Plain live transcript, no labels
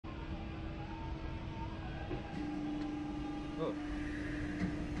Oh.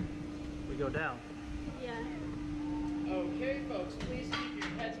 We go down. Yeah. Okay, folks, please keep your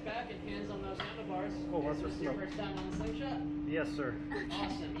heads back and hands on those handlebars. Oh, Is this your first time on the slingshot? Yes, sir.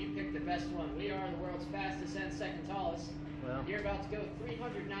 Awesome, you picked the best one. We are the world's fastest and second tallest. Well, You're about to go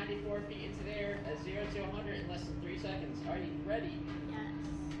 394 feet into the air at 0 to 100 in less than 3 seconds. Are you ready? Yes.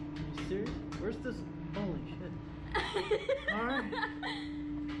 are you serious? Where's this? Holy shit. Alright.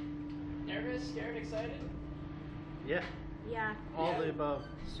 Nervous, scared, excited? Yeah. Yeah. All the above.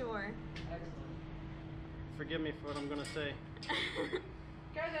 Sure. Excellent. Forgive me for what I'm gonna say. Can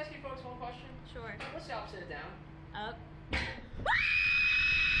I just ask you folks one question? Sure. What's the opposite of down? Up.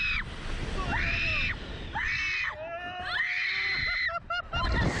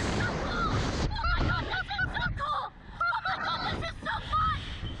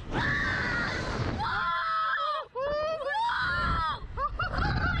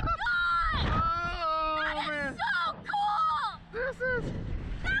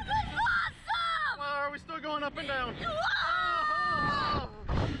 Going up and down. Whoa!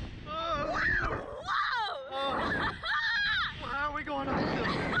 Why are we going up and down?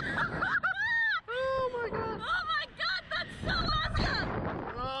 Oh my god. Oh my god, that's so awesome!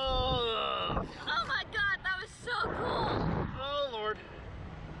 Oh my god, that was so cool! Oh lord.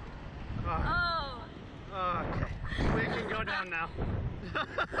 Okay. We can go down now.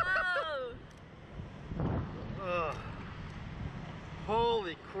 Oh!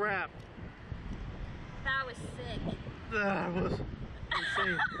 Holy crap. That was sick. That was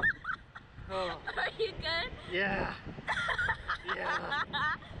insane. Oh. Are you good? Yeah. Yeah.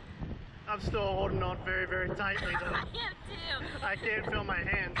 I'm still holding on very, very tightly though. I am too. I can't feel my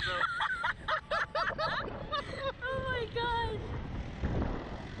hands though. Oh my god.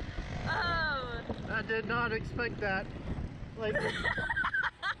 Oh. I did not expect that. Like,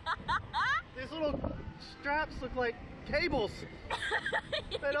 these little straps look like cables.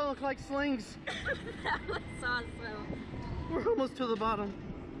 They don't look like slings. That was awesome. We're almost to the bottom.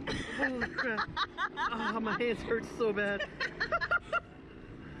 Holy crap. Oh, my hands hurt so bad.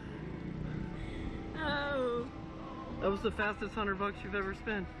 Oh. That was the fastest $100 you've ever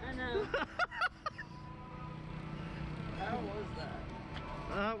spent. I know. How was that?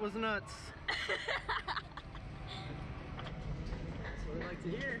 That was nuts. That's what I like to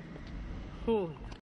hear. Holy